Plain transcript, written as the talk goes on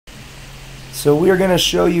So we are going to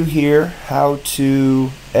show you here how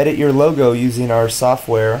to edit your logo using our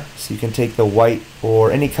software so you can take the white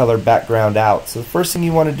or any color background out. So the first thing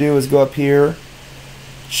you want to do is go up here,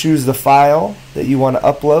 choose the file that you want to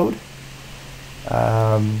upload,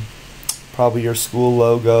 probably your school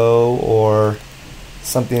logo or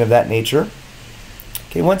something of that nature.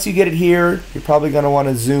 Okay, once you get it here, you're probably going to want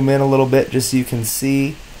to zoom in a little bit just so you can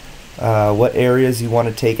see what areas you want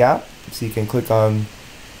to take out. So you can click on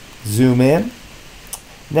zoom in.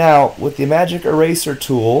 Now with the Magic Eraser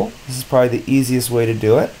tool, this is probably the easiest way to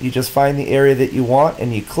do it. You just find the area that you want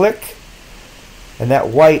and you click, and that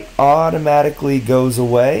white automatically goes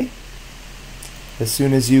away as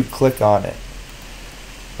soon as you click on it.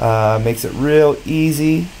 Makes it real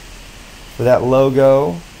easy for that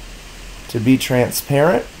logo to be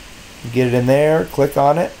transparent. Get it in there, click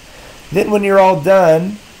on it. Then when you're all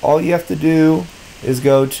done, all you have to do is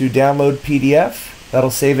go to download PDF. That'll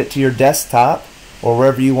save it to your desktop or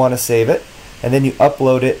wherever you want to save it, and then you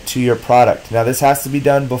upload it to your product. Now this has to be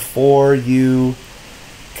done before you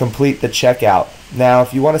complete the checkout. Now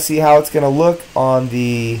if you want to see how it's going to look on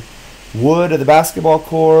the wood of the basketball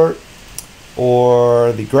court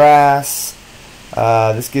or the grass,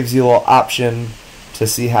 this gives you a little option to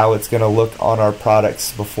see how it's going to look on our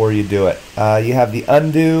products before you do it. You have the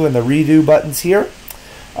undo and the redo buttons here.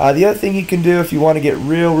 The other thing you can do if you want to get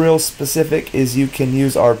real specific is you can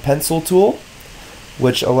use our pencil tool,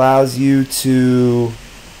 which allows you to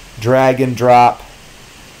drag and drop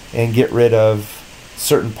and get rid of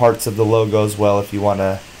certain parts of the logo as well if you want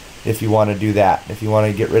to do that. If you want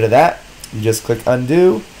to get rid of that, you just click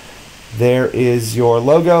undo. There is your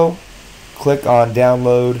logo. Click on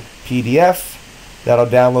download PDF. That'll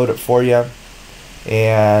download it for you,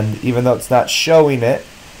 and even though it's not showing it,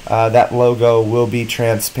 that logo will be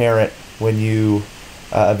transparent when you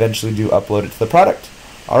eventually do upload it to the product.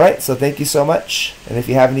 Alright, so thank you so much, and if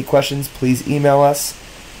you have any questions, please email us,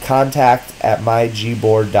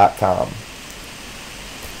 contact@mygboard.com.